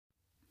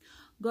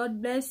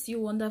God bless you,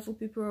 wonderful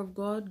people of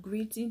God.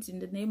 Greetings in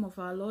the name of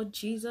our Lord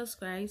Jesus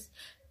Christ.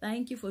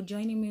 Thank you for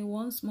joining me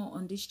once more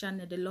on this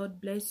channel. The Lord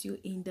bless you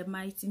in the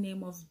mighty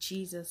name of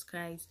Jesus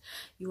Christ.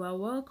 You are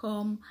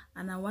welcome,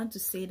 and I want to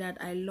say that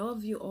I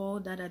love you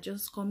all that are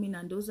just coming,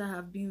 and those that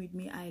have been with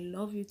me, I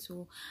love you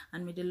too.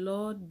 And may the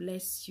Lord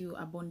bless you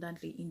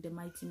abundantly in the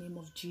mighty name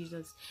of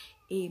Jesus.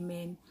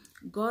 Amen.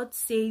 God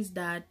says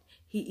that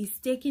He is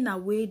taking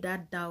away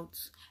that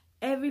doubt.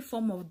 Every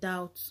form of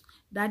doubt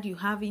that you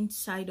have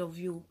inside of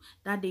you,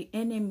 that the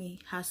enemy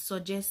has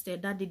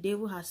suggested, that the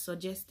devil has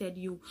suggested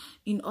you,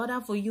 in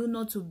order for you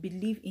not to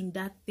believe in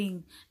that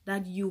thing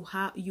that you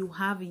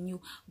have in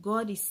you,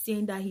 God is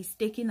saying that He's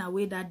taking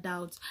away that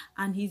doubt,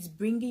 and He's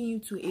bringing you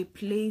to a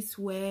place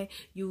where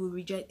you will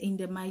reject in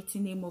the mighty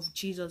name of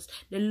Jesus.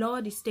 The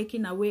Lord is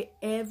taking away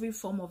every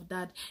form of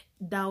that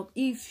doubt.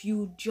 If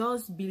you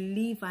just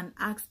believe and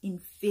act in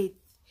faith,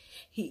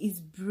 He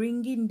is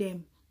bringing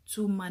them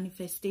to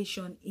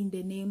manifestation in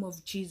the name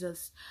of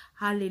Jesus.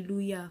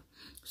 Hallelujah.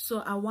 So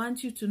I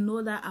want you to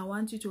know that. I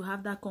want you to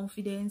have that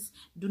confidence.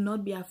 Do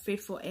not be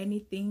afraid for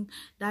anything.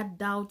 That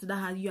doubt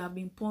that you have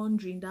been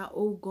pondering, that,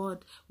 oh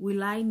God,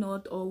 will I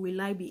not, or will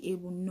I be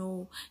able?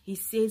 No. He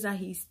says that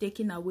He is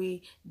taking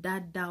away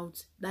that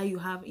doubt that you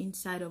have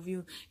inside of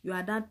you. You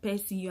are that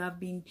person, you have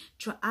been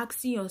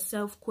asking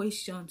yourself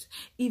questions.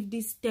 If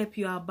this step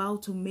you are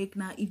about to make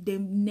now, if the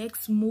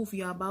next move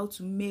you are about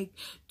to make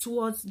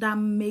towards that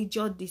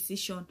major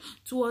decision,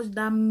 towards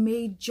that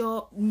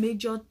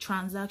major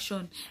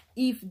transaction,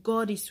 if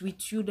God is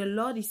with you, the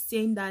Lord is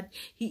saying that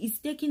He is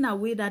taking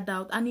away that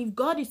doubt. And if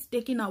God is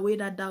taking away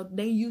that doubt,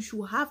 then you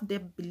should have the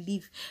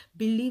belief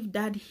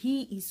that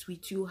He is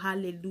with you.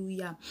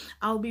 Hallelujah.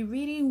 I'll be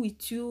reading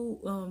with you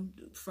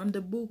from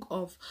the book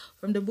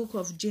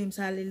of James.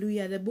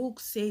 Hallelujah.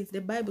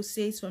 The Bible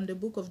says from the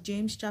book of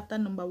James, chapter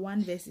number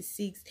 1, verse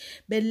 6,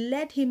 but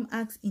let him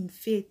act in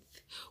faith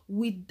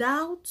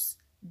without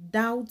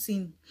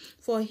doubting,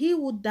 for he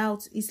who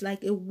doubts is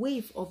like a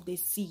wave of the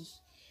sea.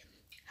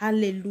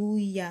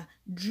 Hallelujah.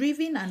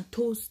 Driven and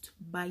tossed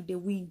by the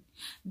wind.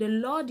 The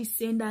Lord is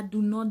saying that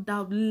do not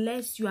doubt,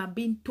 lest you are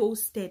being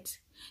toasted,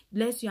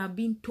 lest you are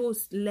being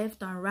tossed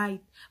left and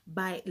right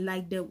by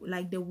like the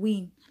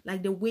wind,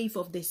 like the wave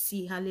of the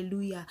sea.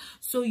 Hallelujah.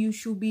 So you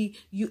should be,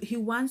 He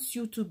wants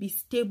you to be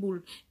stable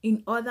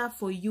in order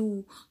for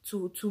you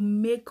to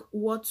make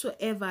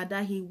whatsoever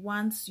that He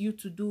wants you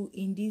to do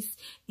in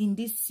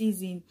this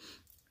season.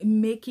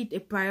 Make it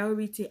a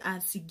priority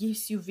as He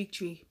gives you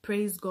victory.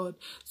 Praise God.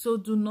 So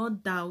do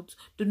not doubt.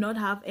 Do not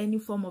have any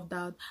form of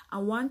doubt. I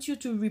want you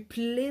to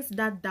replace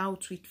that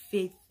doubt with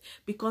faith,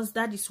 because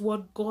that is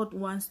what God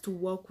wants to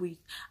work with.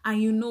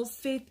 And you know,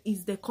 faith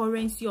is the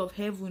currency of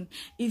heaven.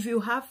 If you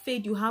have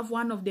faith, you have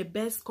one of the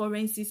best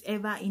currencies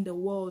ever in the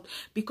world,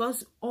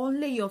 because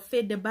only your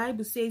faith, the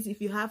Bible says, if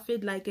you have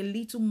faith like a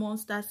little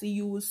mustard seed,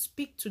 you will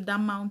speak to that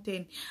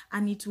mountain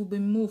and it will be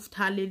moved.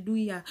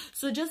 Hallelujah.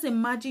 So just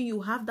imagine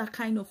you have that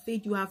kind of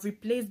faith. You have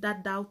replaced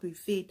that doubt with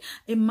faith.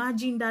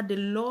 Imagine that the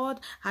Lord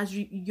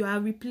you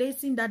are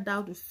replacing that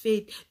doubt with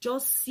faith.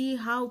 Just see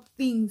how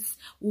things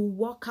will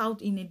work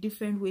out in a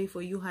different way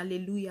for you.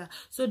 Hallelujah.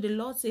 So the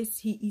Lord says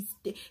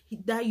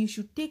that you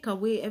should take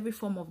away every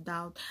form of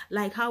doubt,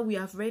 like how we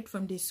have read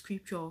from the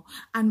scripture,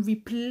 and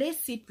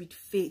replace it with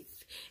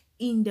faith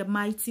in the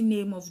mighty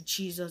name of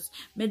Jesus.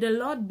 May the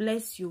Lord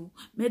bless you.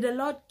 May the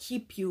Lord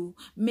keep you.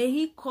 May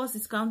He cause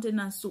His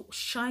countenance to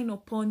shine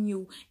upon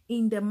you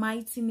in the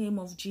mighty name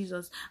of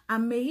Jesus.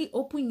 And may He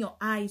open your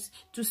eyes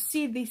to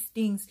see these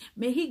things.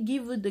 May He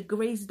give you the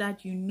grace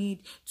that you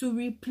need to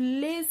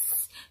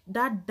replace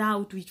that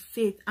doubt with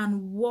faith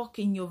and walk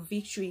in your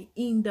victory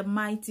in the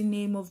mighty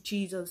name of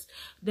Jesus.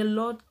 The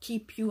Lord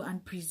keep you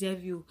and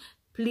preserve you.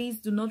 Please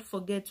do not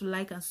forget to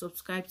like and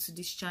subscribe to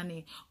this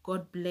channel.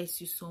 God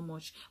bless you so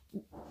much.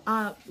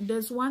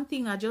 There's one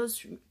thing I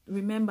just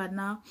remembered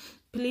now.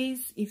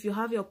 Please, if you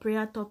have your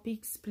prayer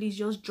topics, please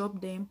just drop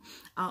them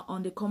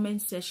on the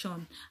comment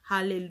section.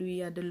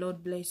 Hallelujah. The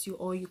Lord bless you.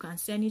 Or you can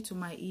send it to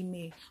my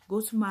email. Go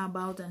to my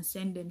about and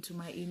send them to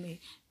my email.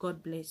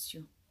 God bless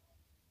you.